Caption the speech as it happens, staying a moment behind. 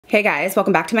Hey guys,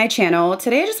 welcome back to my channel.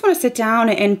 Today I just want to sit down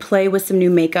and play with some new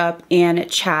makeup and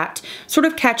chat, sort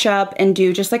of catch up and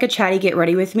do just like a chatty get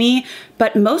ready with me.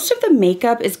 But most of the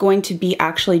makeup is going to be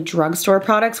actually drugstore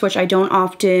products, which I don't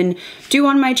often do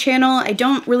on my channel. I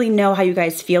don't really know how you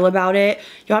guys feel about it.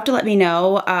 You'll have to let me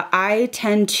know. I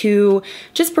tend to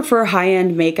just prefer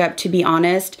high-end makeup, to be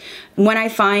honest. When I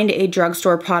find a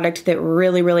drugstore product that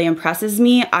really impresses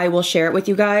me, I will share it with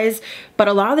you guys. But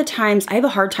a lot of the times I have a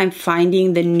hard time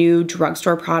finding the new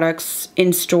drugstore products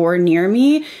in store near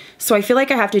me. So I feel like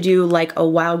I have to do like a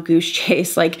wild goose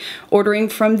chase, like ordering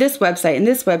from this website and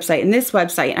this website and this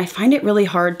website. And I find it really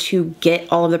hard to get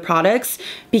all of the products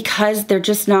because they're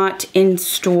just not in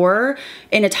store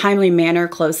in a timely manner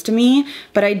close to me.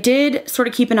 But I did sort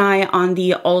of keep an eye on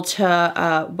the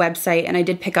Ulta website and I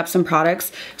did pick up some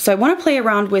products. So I want to play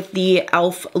around with the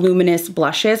e.l.f. Luminous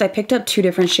blushes. I picked up 2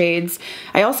 different shades.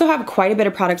 I also have quite a bit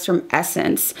of products from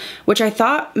Essence, which I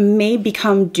thought may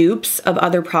become dupes of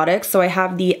other products. So I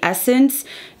have the Essence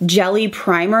Jelly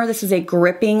Primer. This is a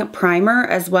gripping primer,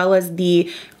 as well as the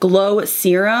Glow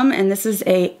Serum, and this is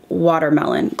a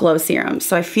watermelon glow serum.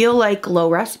 So I feel like glow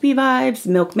recipe vibes,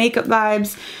 milk makeup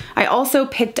vibes. I also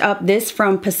picked up this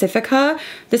from Pacifica.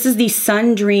 This is the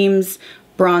Sun Dreams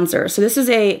bronzer. So this is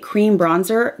a cream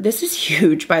bronzer. This is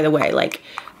huge, by the way. Like,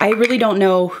 I really don't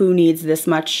know who needs this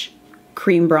much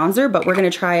cream bronzer, but we're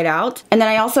gonna try it out. And then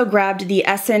I also grabbed the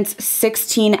Essence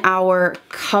 16-Hour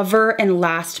Cover and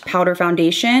Last Powder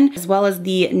Foundation, as well as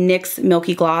the NYX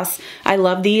Milky Gloss. I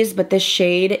love these, but this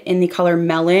shade in the color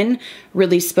Melon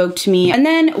really spoke to me. And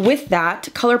then with that,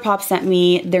 ColourPop sent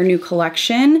me their new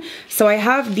collection. So I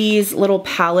have these little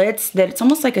palettes that it's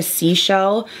almost like a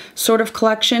seashell sort of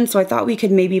collection. So I thought we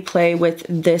could maybe play with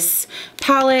this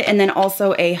palette and then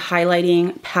also a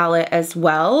highlighting palette as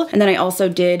well. And then I also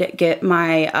did get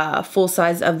my full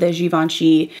size of the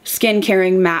Givenchy Skin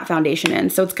Caring Matte Foundation in.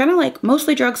 So it's kind of like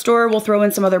mostly drugstore. We'll throw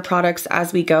in some other products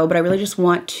as we go, but I really just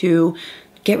want to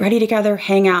get ready together,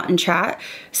 hang out, and chat.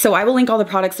 So I will link all the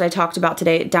products that I talked about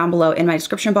today down below in my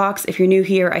description box. If you're new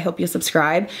here, I hope you'll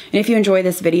subscribe. And if you enjoy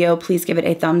this video, please give it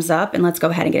a thumbs up and let's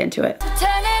go ahead and get into it.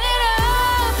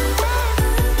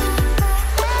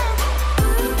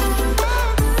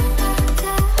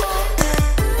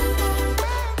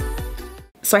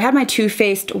 So I had my Too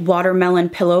Faced Watermelon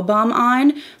Pillow Balm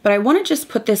on, but I want to just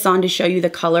put this on to show you the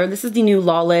color. This is the new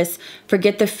Lawless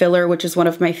Forget the Filler, which is one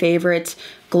of my favorite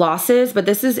glosses, but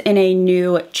this is in a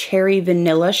new Cherry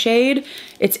Vanilla shade.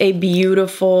 It's a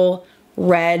beautiful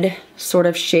red sort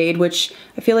of shade, which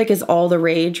I feel like is all the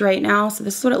rage right now. So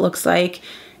this is what it looks like,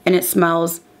 and it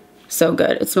smells so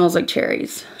good. It smells like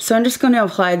cherries. So I'm just going to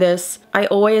apply this. I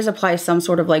always apply some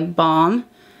sort of like balm,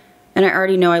 and I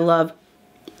already know I love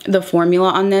the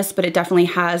formula on this, but it definitely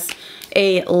has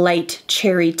a light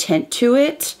cherry tint to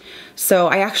it. So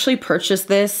I actually purchased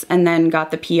this and then got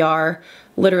the PR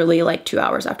literally like 2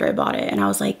 hours after I bought it, and I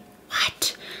was like,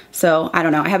 what? So I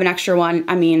don't know, I have an extra one.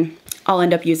 I mean, I'll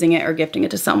end up using it or gifting it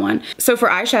to someone. So for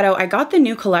eyeshadow, I got the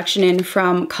new collection in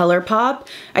from ColourPop.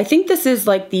 I think this is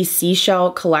like the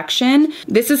Seashell collection.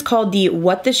 This is called the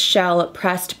What the Shell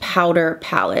Pressed Powder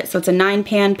Palette. So it's a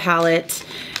 9-pan palette,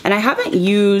 and I haven't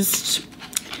used,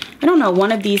 I don't know,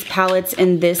 one of these palettes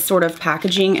in this sort of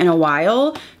packaging in a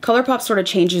while. ColourPop sort of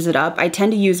changes it up. I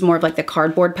tend to use more of like the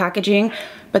cardboard packaging,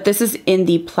 but this is in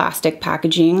the plastic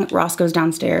packaging. Roscoe's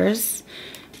downstairs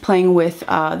playing with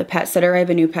the pet sitter. I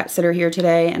have a new pet sitter here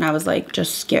today, and I was like,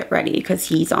 just get ready because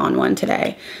he's on one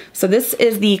today. So this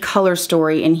is the color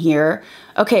story in here.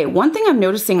 Okay, one thing I'm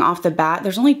noticing off the bat,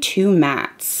 there's only 2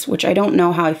 mattes, which I don't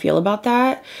know how I feel about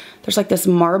that. There's like this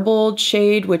marbled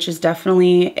shade, which is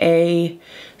definitely a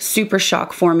Super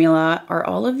Shock formula. Are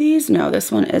all of these? No,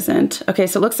 this one isn't. Okay,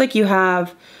 so it looks like you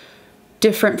have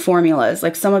different formulas.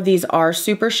 Like some of these are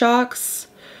Super Shocks.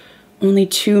 Only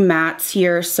 2 mattes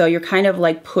here, so you're kind of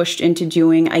like pushed into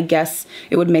doing, I guess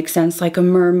it would make sense, like a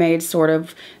mermaid sort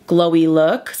of glowy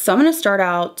look. So I'm gonna start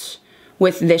out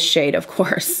with this shade, of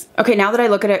course. Okay, now that I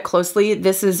look at it closely,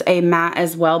 this is a matte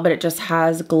as well, but it just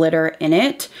has glitter in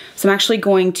it. So I'm actually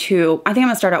going to, I think I'm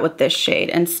gonna start out with this shade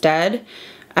instead.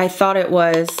 I thought it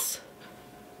was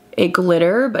a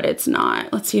glitter, but it's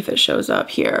not. Let's see if it shows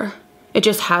up here. It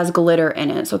just has glitter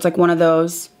in it. So it's like one of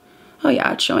those, oh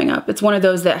yeah, it's showing up. It's one of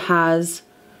those that has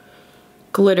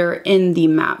glitter in the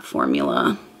matte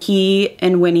formula. He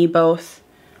and Winnie both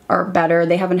are better.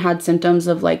 They haven't had symptoms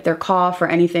of like their cough or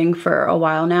anything for a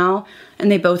while now,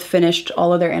 and they both finished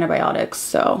all of their antibiotics,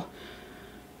 so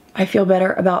I feel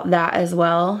better about that as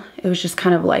well. It was just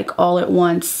kind of like all at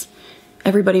once.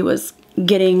 Everybody was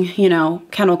getting, you know,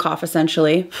 kennel cough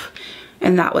essentially.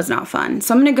 and that was not fun.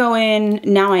 So I'm gonna go in,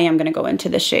 now I am gonna go into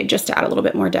this shade just to add a little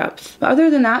bit more depth. But other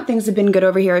than that, things have been good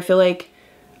over here. I feel like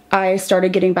I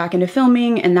started getting back into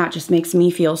filming, and that just makes me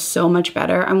feel so much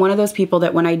better. I'm one of those people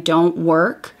that when I don't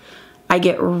work, I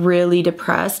get really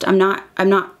depressed. I'm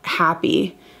not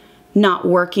happy not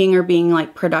working or being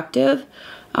like productive.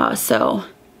 So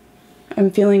I'm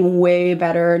feeling way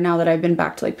better now that I've been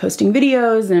back to like posting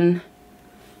videos, and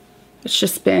it's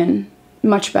just been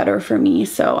much better for me.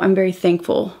 So I'm very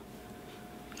thankful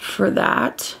for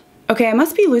that. Okay, I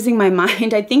must be losing my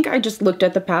mind. I think I just looked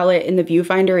at the palette in the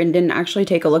viewfinder and didn't actually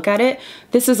take a look at it.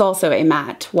 This is also a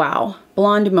matte. Wow,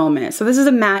 blonde moment. So this is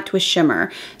a matte with shimmer.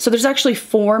 So there's actually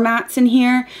 4 mattes in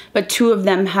here, but 2 of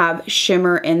them have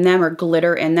shimmer in them or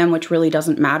glitter in them, which really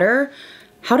doesn't matter.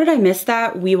 How did I miss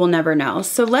that? We will never know.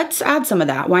 So let's add some of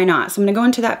that. Why not? So I'm gonna go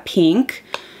into that pink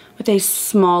with a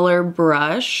smaller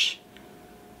brush.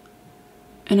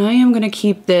 And I am gonna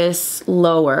keep this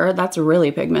lower. That's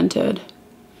really pigmented.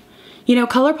 You know,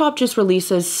 ColourPop just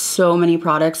releases so many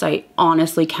products. I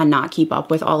honestly cannot keep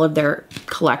up with all of their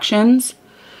collections.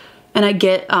 And I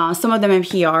get some of them in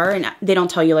PR and they don't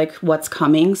tell you like what's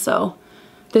coming. So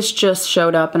this just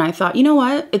showed up and I thought, you know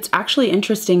what? It's actually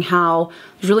interesting how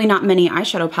there's really not many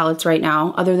eyeshadow palettes right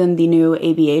now other than the new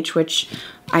ABH, which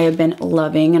I have been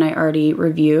loving and I already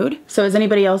reviewed. So has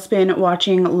anybody else been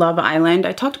watching Love Island?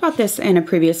 I talked about this in a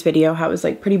previous video, how it was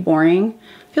like pretty boring.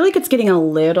 I feel like it's getting a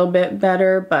little bit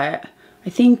better, but I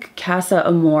think Casa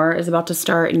Amor is about to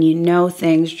start and you know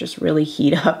things just really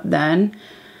heat up then.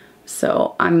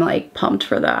 So I'm like pumped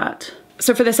for that.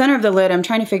 So for the center of the lid, I'm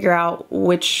trying to figure out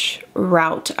which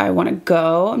route I want to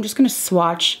go. I'm just going to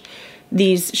swatch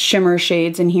these shimmer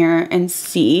shades in here and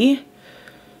see.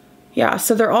 Yeah,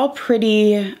 so they're all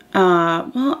pretty,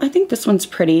 well, I think this one's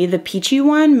pretty. The peachy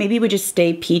one, maybe we just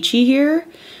stay peachy here,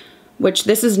 which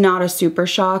this is not a super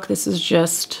shock. This is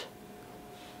just,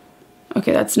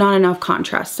 okay, that's not enough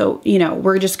contrast. So, you know,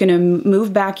 we're just gonna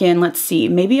move back in. Let's see,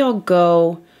 maybe I'll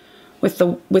go with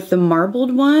the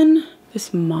marbled one.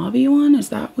 This mauvey one, is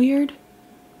that weird?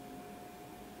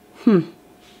 I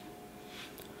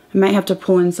might have to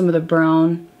pull in some of the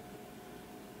brown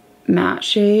matte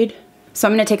shade. So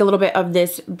I'm gonna take a little bit of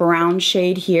this brown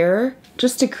shade here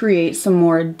just to create some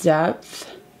more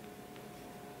depth.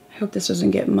 I hope this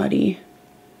doesn't get muddy.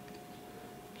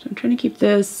 So I'm trying to keep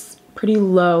this pretty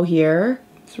low here.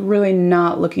 It's really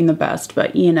not looking the best,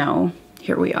 but you know,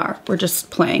 here we are. We're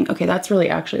just playing. Okay, that's really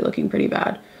actually looking pretty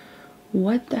bad.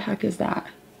 What the heck is that?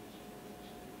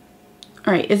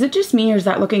 All right, is it just me or is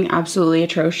that looking absolutely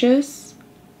atrocious?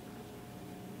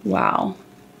 Wow,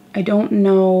 I don't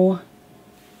know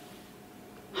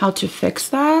how to fix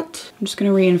that. I'm just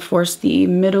gonna reinforce the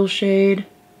middle shade.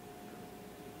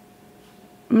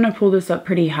 I'm gonna pull this up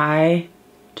pretty high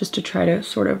just to try to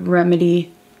sort of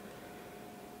remedy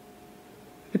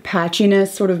the patchiness,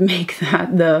 sort of make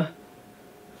that the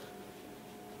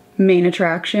main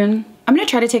attraction. I'm gonna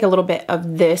try to take a little bit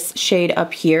of this shade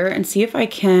up here and see if I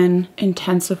can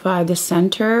intensify the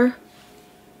center.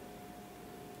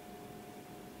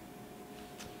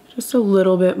 Just a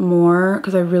little bit more,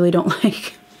 because I really don't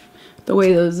like the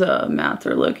way those mattes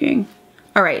are looking.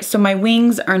 All right, so my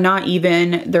wings are not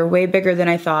even. They're way bigger than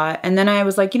I thought. And then I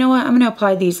was like, you know what? I'm gonna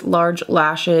apply these large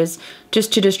lashes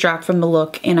just to distract from the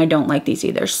look, and I don't like these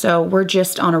either. So we're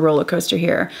just on a roller coaster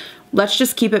here. Let's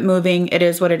just keep it moving. It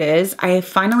is what it is. I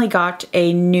finally got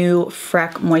a new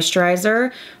Freck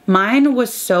moisturizer. Mine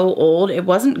was so old, it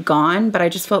wasn't gone, but I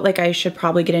just felt like I should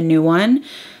probably get a new one.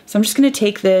 So I'm just gonna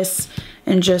take this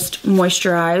and just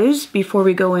moisturize before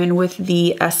we go in with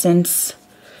the Essence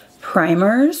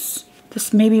primers.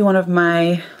 This may be one of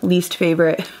my least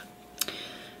favorite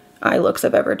eye looks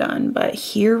I've ever done, but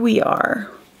here we are.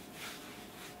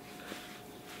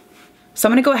 So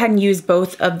I'm gonna go ahead and use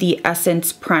both of the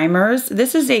Essence primers.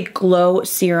 This is a glow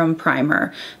serum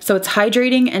primer. So it's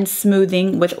hydrating and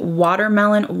smoothing with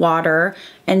watermelon water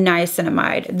and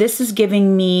niacinamide. This is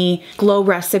giving me Glow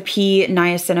Recipe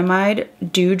niacinamide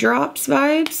dewdrops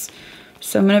vibes.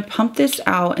 So I'm gonna pump this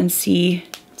out and see.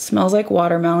 It smells like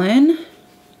watermelon.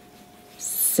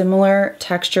 Similar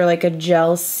texture like a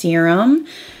gel serum.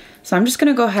 So I'm just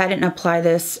gonna go ahead and apply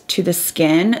this to the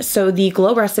skin. So the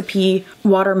Glow Recipe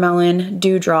watermelon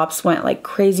dewdrops went like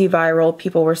crazy viral.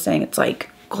 People were saying it's like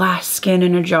glass skin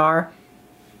in a jar.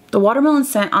 The watermelon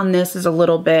scent on this is a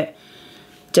little bit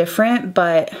different,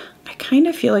 but I kind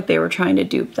of feel like they were trying to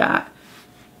dupe that.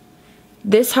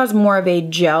 This has more of a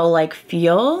gel-like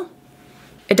feel.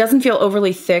 It doesn't feel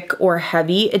overly thick or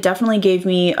heavy. It definitely gave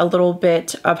me a little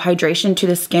bit of hydration to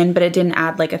the skin, but it didn't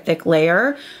add like a thick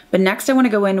layer. But next I want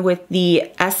to go in with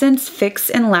the Essence Fix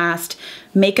and Last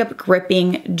Makeup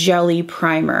Gripping Jelly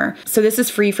Primer. So this is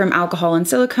free from alcohol and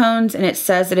silicones, and it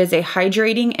says it is a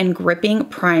hydrating and gripping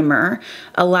primer.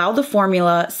 Allow the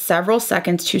formula several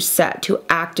seconds to set to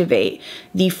activate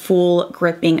the full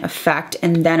gripping effect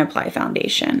and then apply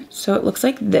foundation. So it looks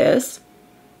like this.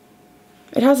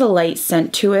 It has a light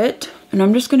scent to it, and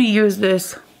I'm just gonna use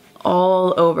this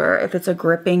all over if it's a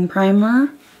gripping primer.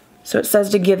 So it says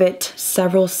to give it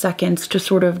several seconds to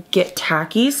sort of get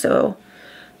tacky, so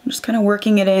I'm just kind of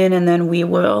working it in, and then we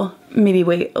will maybe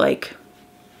wait like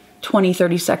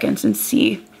 20-30 seconds and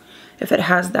see if it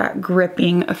has that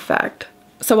gripping effect.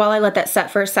 So while I let that set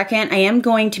for a second, I am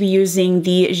going to be using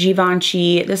the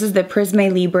Givenchy, this is the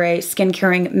Prisme Libre Skin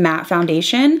Curing Matte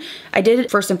Foundation. I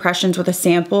did first impressions with a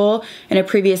sample in a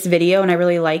previous video and I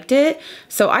really liked it.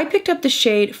 So I picked up the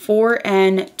shade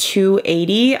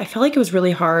 4N280. I felt like it was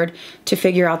really hard to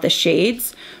figure out the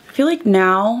shades. I feel like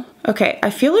now, okay,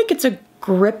 I feel like it's a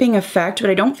gripping effect,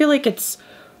 but I don't feel like it's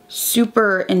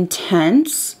super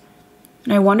intense.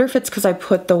 And I wonder if it's because I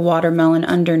put the watermelon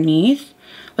underneath.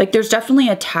 Like there's definitely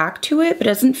a tack to it, but it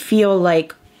doesn't feel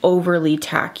like overly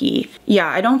tacky. Yeah,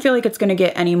 I don't feel like it's gonna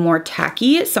get any more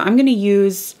tacky. So I'm gonna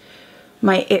use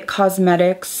my IT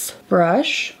Cosmetics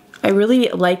brush. I really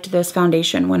liked this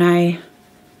foundation when I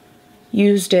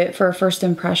used it for a first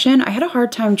impression. I had a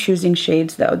hard time choosing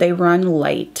shades though. They run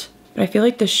light, but I feel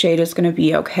like this shade is gonna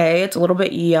be okay. It's a little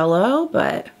bit yellow,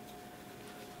 but.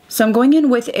 So I'm going in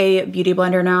with a beauty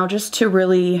blender now just to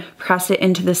really press it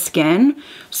into the skin.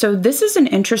 So this is an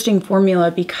interesting formula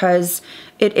because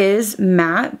it is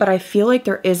matte, but I feel like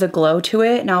there is a glow to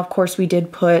it. Now, of course, we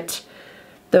did put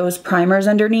those primers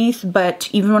underneath, but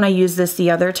even when I used this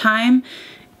the other time,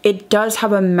 it does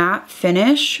have a matte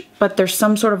finish, but there's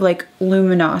some sort of like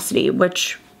luminosity,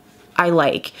 which I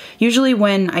like. Usually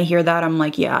when I hear that, I'm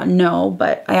like, yeah, no,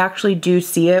 but I actually do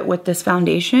see it with this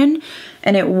foundation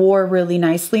and it wore really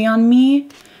nicely on me.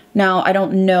 Now, I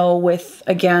don't know with,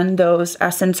 again, those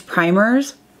Essence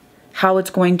primers, how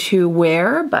it's going to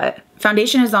wear, but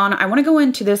foundation is on. I want to go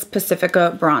into this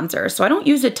Pacifica bronzer. So I don't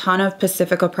use a ton of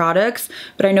Pacifica products,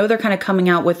 but I know they're kind of coming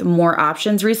out with more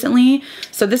options recently.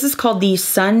 So this is called the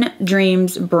Sun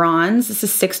Dreams Bronze. This is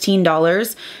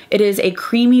 $16. It is a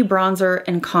creamy bronzer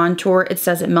and contour. It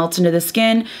says it melts into the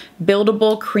skin.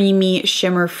 Buildable, creamy,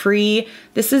 shimmer free.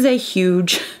 This is a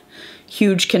huge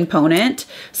component.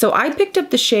 So I picked up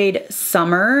the shade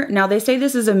Summer. Now they say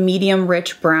this is a medium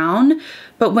rich brown,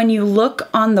 but when you look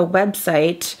on the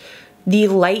website, the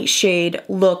light shade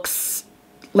looks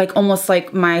like almost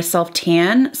like my self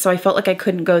tan. So I felt like I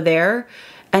couldn't go there.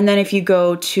 And then if you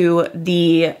go to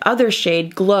the other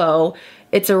shade, Glow,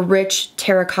 it's a rich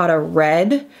terracotta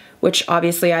red, which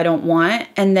obviously I don't want.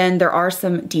 And then there are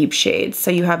some deep shades.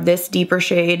 So you have this deeper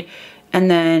shade and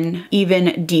then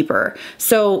even deeper.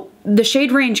 So the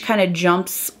shade range kind of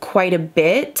jumps quite a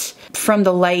bit from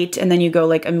the light and then you go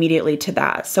like immediately to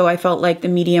that. So I felt like the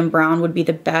medium brown would be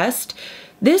the best.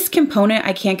 This component,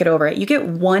 I can't get over it. You get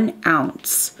 1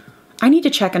 ounce. I need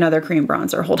to check another cream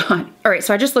bronzer, hold on. All right,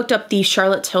 so I just looked up the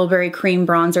Charlotte Tilbury cream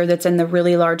bronzer that's in the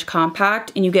really large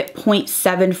compact and you get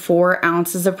 0.74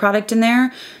 ounces of product in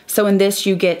there. So in this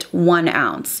you get 1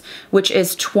 ounce, which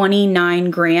is 29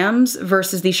 grams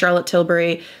versus the Charlotte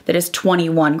Tilbury that is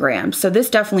 21 grams. So this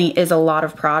definitely is a lot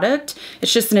of product.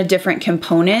 It's just in a different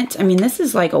component. I mean, this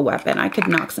is like a weapon. I could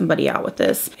knock somebody out with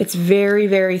this. It's very,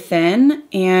 very thin.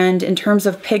 And in terms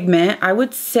of pigment, I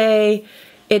would say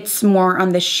it's more on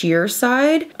the sheer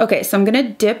side. Okay, so I'm gonna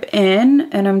dip in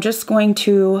and I'm just going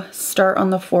to start on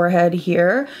the forehead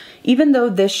here. Even though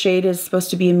this shade is supposed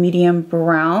to be a medium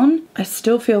brown, I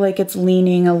still feel like it's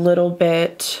leaning a little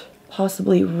bit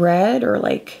possibly red or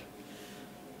like,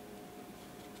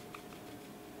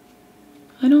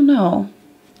 I don't know.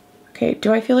 Okay,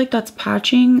 do I feel like that's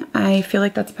patching? I feel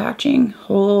like that's patching.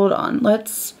 Hold on,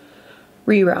 let's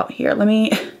reroute here. Let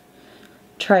me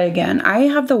try again. I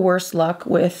have the worst luck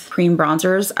with cream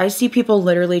bronzers. I see people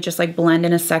literally just like blend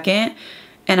in a second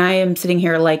and I am sitting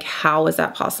here like, how is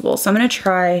that possible? So I'm gonna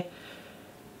try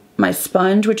my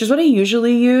sponge, which is what I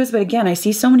usually use. But again, I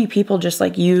see so many people just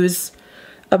like use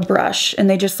a brush and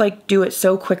they just like do it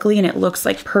so quickly and it looks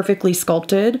like perfectly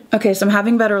sculpted. Okay, so I'm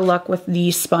having better luck with the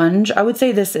sponge. I would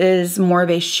say this is more of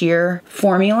a sheer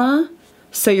formula.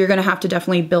 So you're gonna have to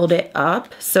definitely build it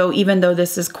up. So even though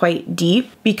this is quite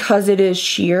deep, because it is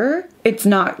sheer, it's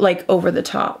not like over the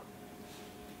top.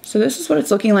 So this is what it's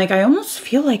looking like. I almost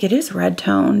feel like it is red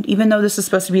toned, even though this is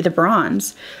supposed to be the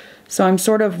bronze. So I'm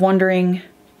sort of wondering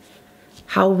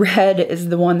how red is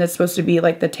the one that's supposed to be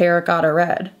like the terracotta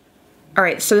red? All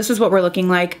right, so this is what we're looking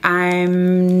like.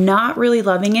 I'm not really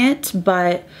loving it,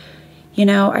 but you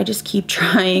know, I just keep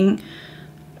trying.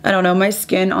 I don't know, my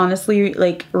skin honestly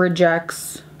like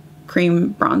rejects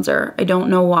cream bronzer. I don't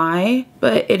know why,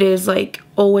 but it is like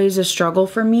always a struggle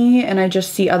for me, and I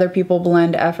just see other people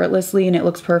blend effortlessly and it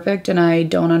looks perfect, and I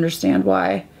don't understand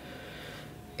why.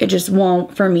 It just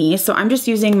won't for me. So I'm just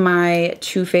using my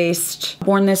Too Faced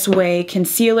Born This Way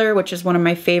concealer, which is one of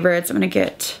my favorites. I'm gonna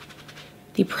get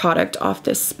the product off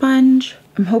this sponge.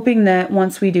 I'm hoping that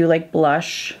once we do like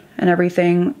blush and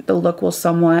everything, the look will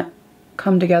somewhat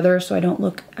come together so I don't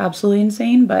look absolutely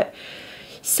insane, but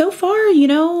so far, you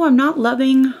know, I'm not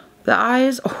loving the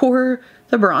eyes or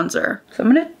the bronzer. So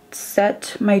I'm gonna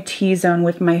set my T-zone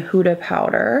with my Huda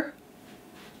powder.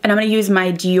 And I'm gonna use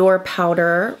my Dior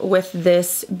powder with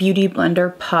this Beauty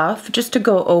Blender Puff just to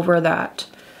go over that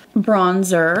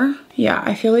bronzer. Yeah,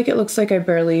 I feel like it looks like I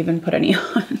barely even put any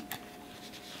on.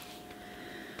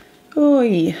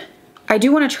 Oy. I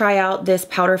do want to try out this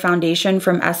powder foundation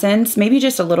from Essence, maybe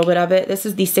just a little bit of it. This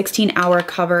is the 16-hour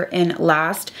Cover in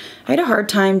Last. I had a hard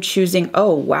time choosing,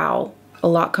 oh wow, a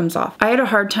lot comes off. I had a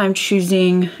hard time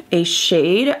choosing a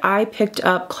shade. I picked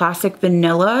up Classic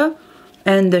Vanilla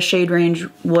and the shade range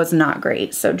was not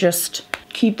great. So just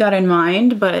keep that in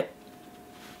mind, but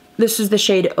this is the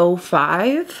shade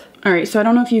 05. All right, so I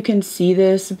don't know if you can see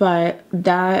this, but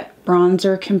that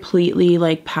bronzer completely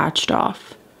like patched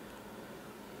off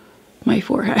my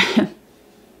forehead.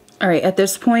 All right, at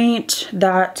this point,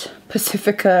 that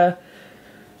Pacifica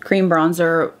cream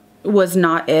bronzer was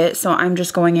not it, so I'm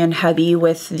just going in heavy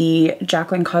with the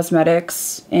Jaclyn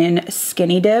Cosmetics in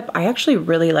Skinny Dip. I actually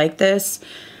really like this.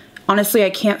 Honestly, I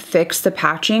can't fix the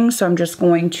patching, so I'm just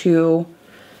going to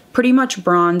pretty much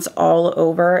bronze all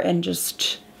over and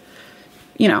just,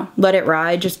 you know, let it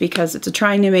ride just because it's a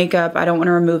trying new makeup. I don't want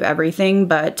to remove everything,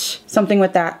 but something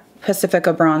with that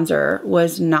Pacifica bronzer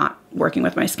was not working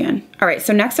with my skin. All right,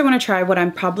 so next I want to try what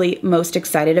I'm probably most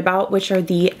excited about, which are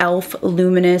the e.l.f.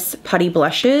 Luminous Putty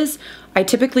Blushes. I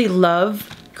typically love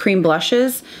cream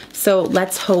blushes, so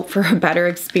let's hope for a better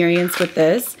experience with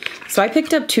this. So I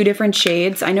picked up 2 different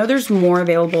shades. I know there's more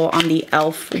available on the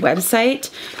e.l.f.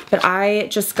 website, but I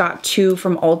just got 2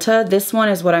 from Ulta. This one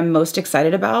is what I'm most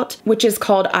excited about, which is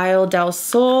called Isle del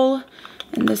Sol.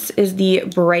 And this is the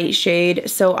bright shade.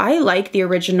 So I like the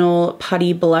original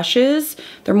putty blushes.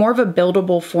 They're more of a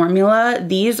buildable formula.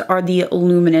 These are the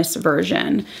luminous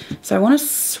version. So I want to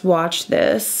swatch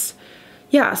this.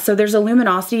 Yeah, so there's a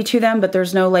luminosity to them, but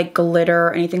there's no like glitter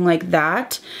or anything like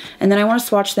that. And then I want to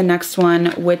swatch the next one,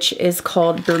 which is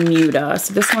called Bermuda.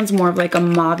 So this one's more of like a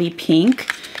mauvey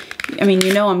pink. I mean,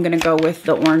 you know I'm gonna go with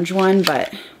the orange one,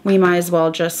 but we might as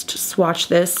well just swatch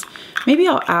this. Maybe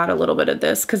I'll add a little bit of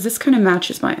this because this kind of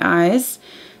matches my eyes.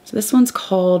 So this one's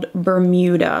called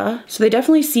Bermuda. So they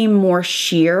definitely seem more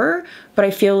sheer, but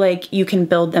I feel like you can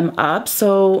build them up.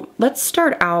 So let's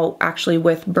start out actually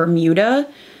with Bermuda.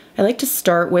 I like to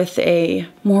start with a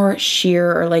more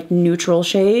sheer or like neutral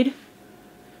shade.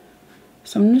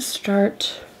 So I'm gonna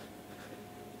start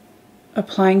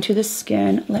applying to the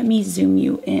skin. Let me zoom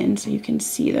you in so you can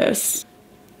see this.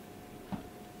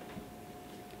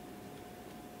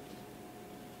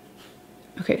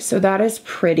 Okay, so that is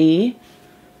pretty.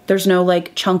 There's no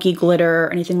like chunky glitter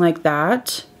or anything like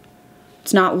that.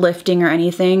 It's not lifting or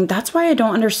anything. That's why I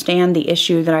don't understand the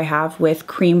issue that I have with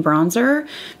cream bronzer,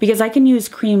 because I can use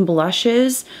cream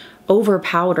blushes over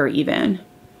powder even.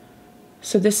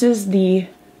 So this is the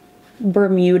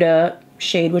Bermuda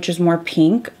shade, which is more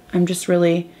pink. I'm just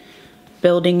really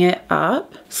building it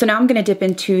up. So now I'm gonna dip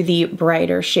into the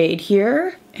brighter shade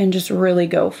here and just really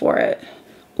go for it.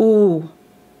 Ooh,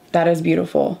 that is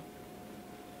beautiful.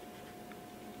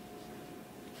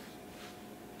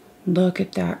 Look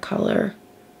at that color.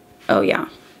 Oh yeah.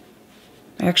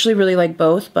 I actually really like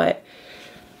both, but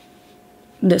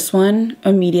this one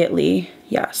immediately,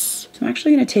 yes. So I'm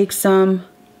actually gonna take some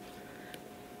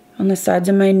on the sides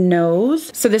of my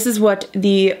nose. So this is what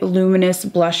the luminous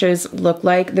blushes look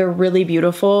like. They're really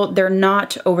beautiful. They're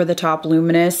not over the top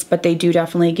luminous, but they do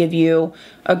definitely give you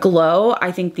a glow.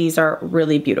 I think these are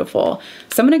really beautiful.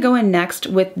 So I'm gonna go in next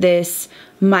with this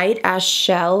Might as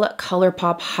Shell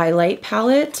ColourPop highlight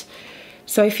palette.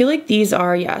 So I feel like these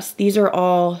are, yes, these are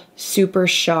all Super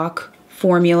Shock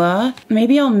formula.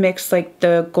 Maybe I'll mix like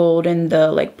the gold and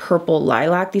the like purple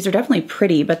lilac. These are definitely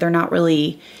pretty, but they're not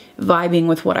really vibing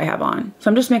with what I have on.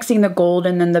 So I'm just mixing the gold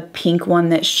and then the pink one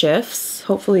that shifts.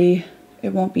 Hopefully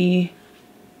it won't be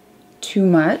too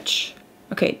much.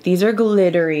 Okay, these are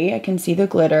glittery. I can see the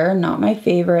glitter, not my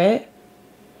favorite.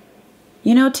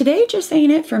 You know, today just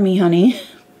ain't it for me, honey.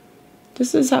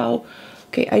 This is how,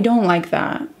 okay, I don't like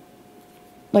that.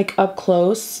 Like up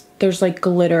close, there's like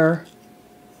glitter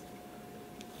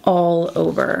all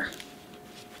over.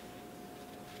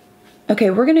 Okay,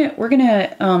 we're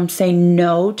gonna say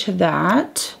no to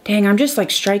that. Dang, I'm just like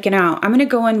striking out. I'm gonna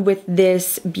go in with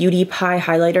this Beautypie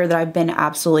highlighter that I've been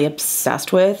absolutely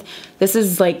obsessed with. This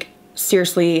is like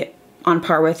seriously on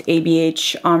par with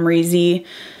ABH Omrizi.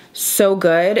 So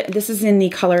good. This is in the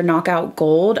color Knockout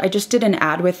Gold. I just did an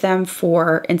ad with them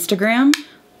for Instagram.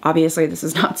 Obviously this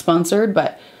is not sponsored,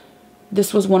 but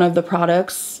this was one of the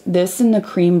products. This and the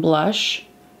cream blush,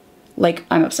 like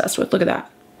I'm obsessed with. Look at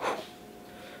that.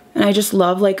 And I just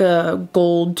love like a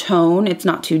gold tone. It's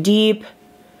not too deep.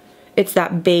 It's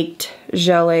that baked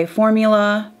gelée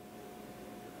formula.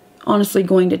 Honestly,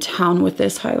 going to town with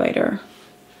this highlighter.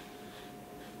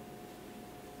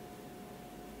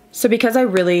 So because I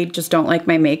really just don't like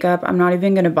my makeup, I'm not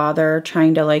even gonna bother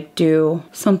trying to like do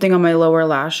something on my lower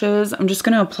lashes. I'm just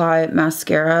gonna apply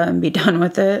mascara and be done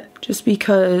with it, just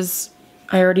because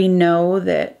I already know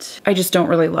that I just don't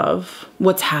really love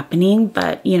what's happening,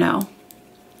 but you know,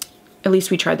 at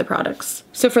least we tried the products.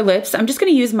 So for lips, I'm just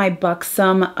gonna use my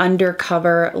Buxom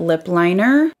Undercover Lip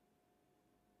Liner.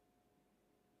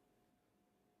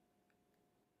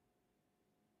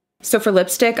 So for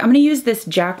lipstick, I'm gonna use this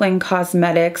Jaclyn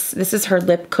Cosmetics. This is her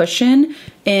lip cushion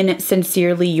in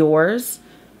Sincerely Yours.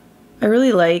 I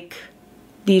really like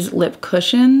these lip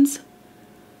cushions.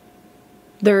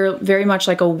 They're very much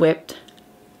like a whipped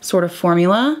sort of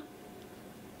formula.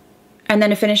 And then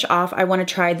to finish off, I wanna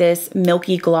try this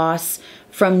Milky Gloss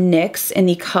from NYX in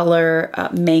the color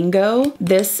Mango.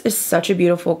 This is such a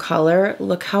beautiful color.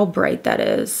 Look how bright that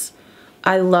is.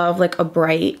 I love like a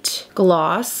bright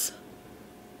gloss.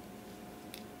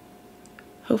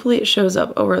 Hopefully it shows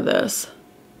up over this.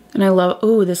 And I love,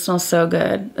 ooh, this smells so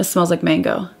good. This smells like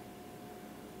mango.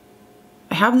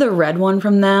 I have the red one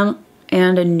from them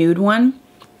and a nude one.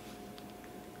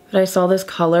 But I saw this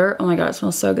color, oh my God, it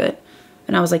smells so good.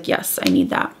 And I was like, yes, I need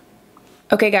that.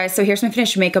 Okay guys, so here's my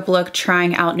finished makeup look,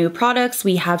 trying out new products.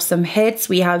 We have some hits,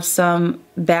 we have some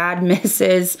bad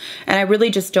misses, and I really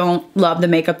just don't love the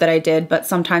makeup that I did, but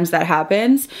sometimes that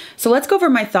happens. So let's go over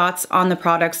my thoughts on the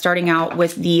product, starting out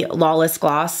with the Lawless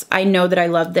Gloss. I know that I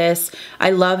love this. I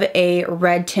love a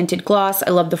red tinted gloss. I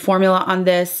love the formula on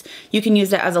this. You can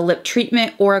use it as a lip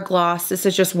treatment or a gloss. This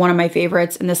is just one of my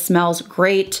favorites, and this smells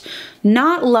great.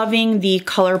 Not loving the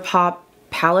ColourPop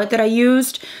palette that I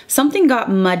used. Something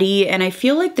got muddy, and I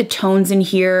feel like the tones in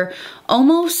here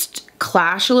almost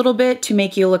clash a little bit to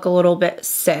make you look a little bit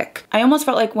sick. I almost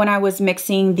felt like when I was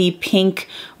mixing the pink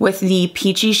with the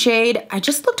peachy shade, I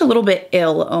just looked a little bit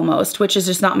ill almost, which is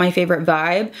just not my favorite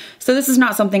vibe. So this is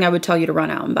not something I would tell you to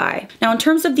run out and buy. Now in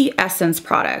terms of the Essence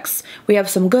products, we have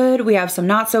some good, we have some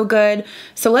not so good.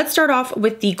 So let's start off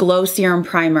with the Glow Serum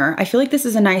Primer. I feel like this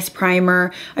is a nice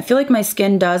primer. I feel like my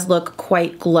skin does look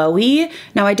quite glowy.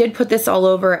 Now I did put this all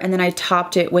over and then I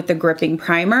topped it with the gripping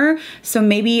primer. So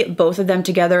maybe both of them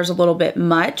together is a little bit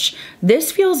much.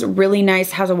 This feels really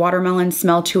nice, has a watermelon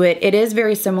smell to it. It is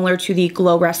very similar to the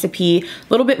Glow Recipe, a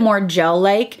little bit more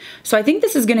gel-like. So I think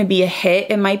this is gonna be a hit.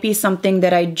 It might be something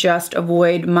that I just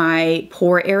avoid my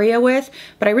pore area with,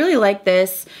 but I really like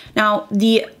this. Now,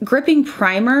 the gripping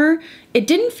primer, it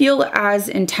didn't feel as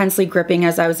intensely gripping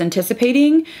as I was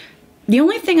anticipating. The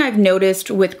only thing I've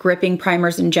noticed with gripping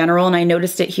primers in general, and I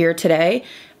noticed it here today,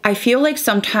 I feel like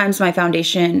sometimes my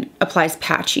foundation applies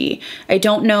patchy. I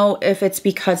don't know if it's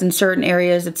because in certain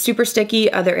areas it's super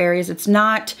sticky, other areas it's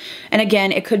not. And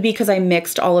again, it could be because I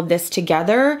mixed all of this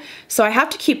together. So I have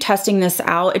to keep testing this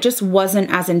out. It just wasn't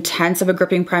as intense of a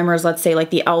gripping primer as, let's say, like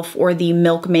the e.l.f. or the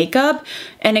Milk Makeup.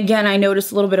 And again, I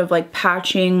noticed a little bit of like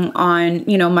patching on,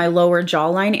 you know, my lower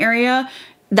jawline area.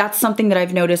 That's something that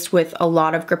I've noticed with a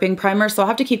lot of gripping primers, so I'll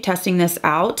have to keep testing this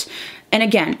out. And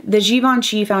again, the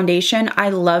Givenchy foundation, I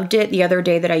loved it the other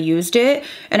day that I used it,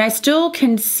 and I still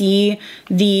can see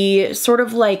the sort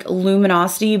of like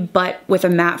luminosity, but with a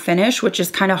matte finish, which is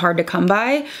kind of hard to come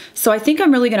by. So I think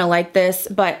I'm really gonna like this,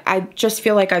 but I just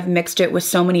feel like I've mixed it with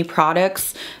so many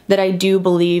products that I do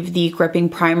believe the gripping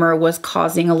primer was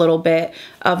causing a little bit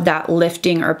of that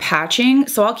lifting or patching.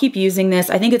 So I'll keep using this.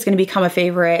 I think it's gonna become a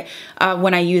favorite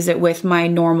when I use it with my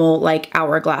normal like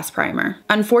Hourglass primer.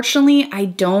 Unfortunately, I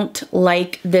don't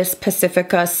like this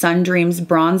Pacifica Sun Dreams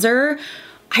bronzer.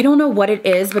 I don't know what it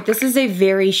is, but this is a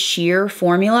very sheer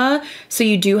formula, so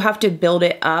you do have to build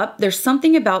it up. There's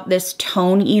something about this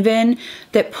tone even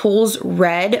that pulls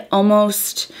red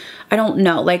almost, I don't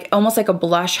know, like almost like a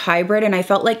blush hybrid, and I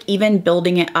felt like even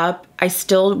building it up, I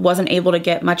still wasn't able to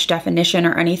get much definition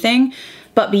or anything.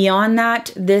 But beyond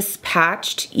that, this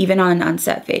patched even on an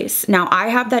unset face. Now, I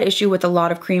have that issue with a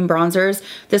lot of cream bronzers.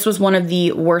 This was one of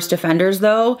the worst offenders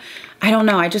though. I don't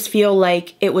know, I just feel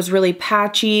like it was really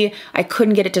patchy. I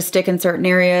couldn't get it to stick in certain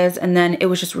areas, and then it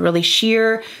was just really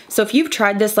sheer. So if you've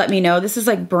tried this, let me know. This is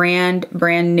like brand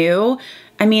new.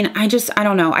 I mean, I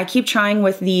don't know. I keep trying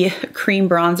with the cream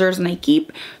bronzers and I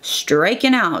keep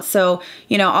striking out. So,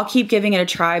 you know, I'll keep giving it a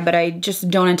try, but I just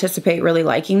don't anticipate really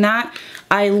liking that.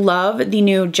 I love the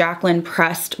new Jaclyn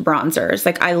pressed bronzers.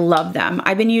 Like, I love them.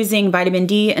 I've been using Vitamin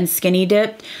D and Skinny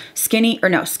Dip. Skinny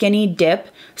Dip.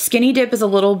 Skinny Dip is a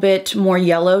little bit more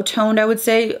yellow toned, I would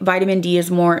say. Vitamin D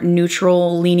is more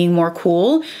neutral, leaning more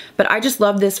cool. But I just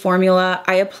love this formula.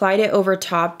 I applied it over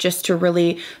top just to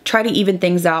really try to even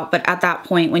things out. But at that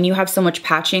point, when you have so much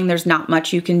patching, there's not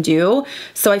much you can do.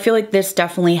 So I feel like this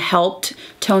definitely helped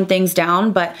tone things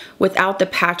down. But without the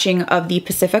patching of the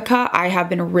Pacifica, I have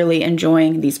been really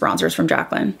enjoying these bronzers from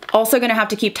Jaclyn. Also gonna have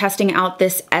to keep testing out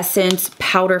this Essence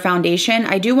powder foundation.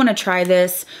 I do wanna try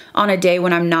this on a day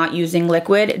when I'm not using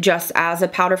liquid, just as a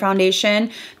powder foundation.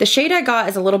 The shade I got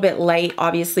is a little bit light,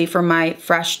 obviously, for my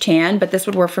fresh tan, but this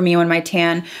would work for me when my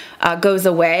tan goes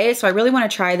away. So I really wanna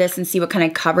try this and see what kind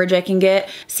of coverage I can get,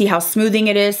 see how smoothing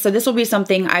it is. So this will be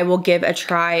something I will give a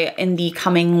try in the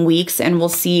coming weeks, and we'll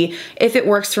see if it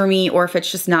works for me or if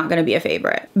it's just not gonna be a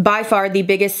favorite. By far, the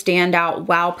biggest standout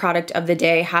wow product of the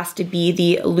day has to be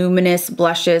the Luminous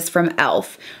blushes from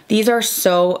e.l.f. These are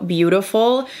so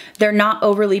beautiful. They're not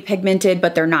overly pigmented,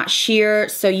 but they're not sheer.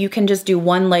 So you can just do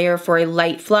one layer for a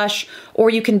light flush, or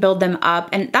you can build them up.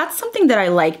 And that's something that I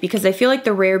like, because I feel like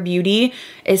the Rare Beauty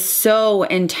is so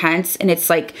intense, and it's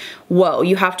like, whoa,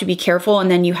 you have to be careful,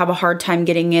 and then you have a hard time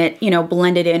getting it, you know,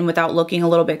 blended in without looking a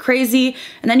little bit crazy.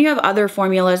 And then you have other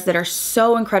formulas that are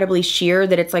so incredibly sheer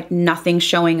that it's like nothing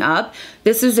showing up.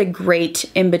 This is a great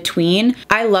in-between.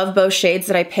 I love both shades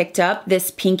that I picked up.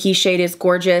 This pinky shade is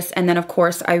gorgeous, and then of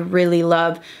course I really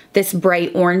love this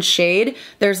bright orange shade.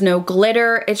 There's no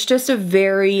glitter. It's just a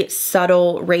very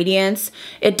subtle radiance.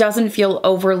 It doesn't feel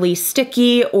overly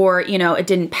sticky, or, you know, it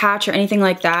didn't patch or anything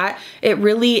like that. It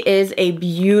really is a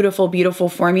beautiful, beautiful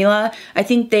formula. I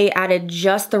think they added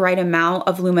just the right amount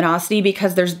of luminosity,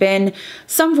 because there's been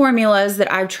some formulas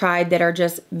that I've tried that are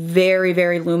just very,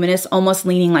 very luminous, almost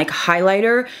leaning like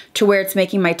highlighter, to where it's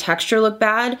making my texture look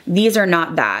bad. These are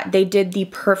not that. They did the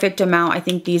perfect amount. I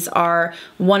think these are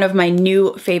one of my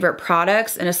new favorite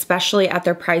products, and especially at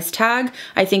their price tag,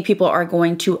 I think people are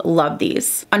going to love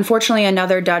these. Unfortunately,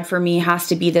 another dud for me has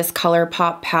to be this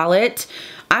ColourPop palette.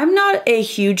 I'm not a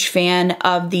huge fan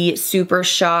of the Super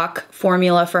Shock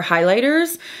formula for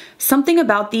highlighters. Something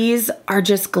about these are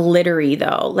just glittery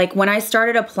though. Like, when I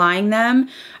started applying them,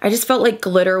 I just felt like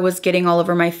glitter was getting all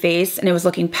over my face and it was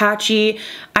looking patchy.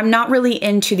 I'm not really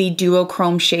into the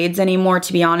duochrome shades anymore,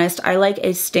 to be honest. I like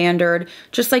a standard,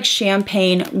 just like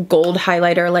champagne gold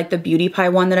highlighter, like the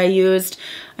Beautypie one that I used.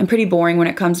 I'm pretty boring when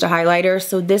it comes to highlighters,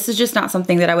 so this is just not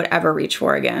something that I would ever reach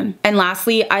for again. And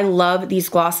lastly, I love these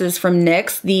glosses from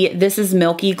NYX. This is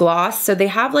Milky Gloss. So they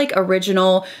have like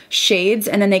original shades,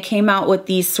 and then they came out with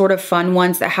these sort of fun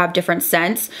ones that have different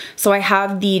scents. So I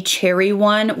have the cherry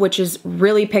one, which is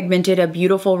really pigmented, a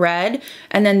beautiful red.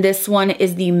 And then this one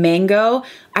is the mango.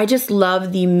 I just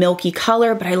love the milky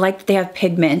color, but I like that they have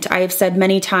pigment. I have said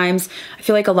many times, I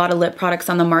feel like a lot of lip products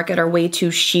on the market are way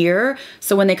too sheer.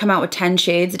 So when they come out with 10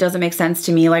 shades, it doesn't make sense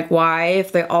to me. Like, why,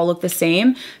 if they all look the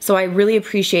same? So I really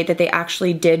appreciate that they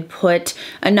actually did put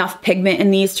enough pigment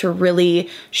in these to really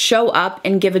show up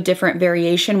and give a different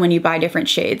variation when you buy different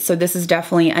shades. So this is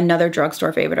definitely another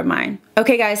drugstore favorite of mine.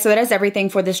 Okay guys, so that is everything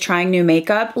for this trying new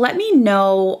makeup. Let me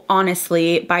know,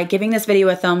 honestly, by giving this video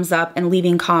a thumbs up and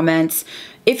leaving comments,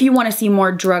 if you want to see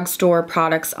more drugstore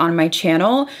products on my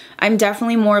channel. I'm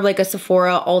definitely more of like a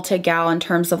Sephora Ulta gal in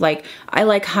terms of like, I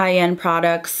like high-end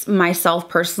products myself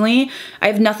personally. I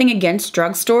have nothing against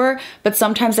drugstore, but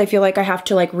sometimes I feel like I have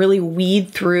to like really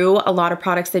weed through a lot of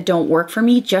products that don't work for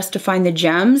me just to find the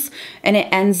gems, and it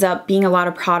ends up being a lot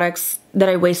of products that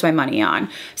I waste my money on.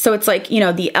 So it's like, you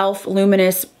know, the e.l.f.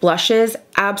 Luminous blushes,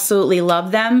 absolutely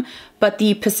love them, but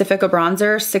the Pacifica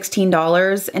bronzer,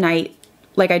 $16, and I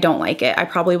don't like it. I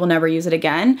probably will never use it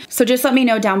again. So just let me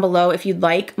know down below if you'd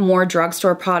like more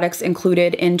drugstore products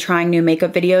included in trying new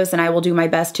makeup videos, and I will do my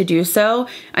best to do so.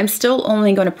 I'm still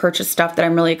only going to purchase stuff that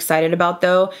I'm really excited about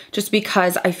though, just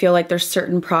because I feel like there's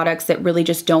certain products that really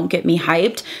just don't get me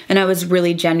hyped, and I was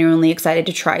really genuinely excited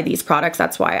to try these products.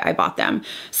 That's why I bought them.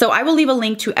 So I will leave a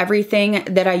link to everything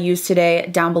that I used today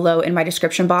down below in my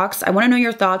description box. I want to know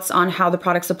your thoughts on how the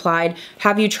products applied.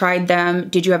 Have you tried them?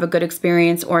 Did you have a good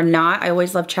experience or not? I always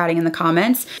always love chatting in the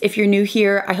comments. If you're new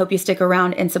here, I hope you stick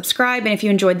around and subscribe. And if you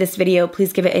enjoyed this video,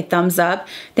 please give it a thumbs up.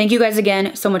 Thank you guys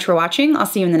again so much for watching. I'll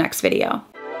see you in the next video.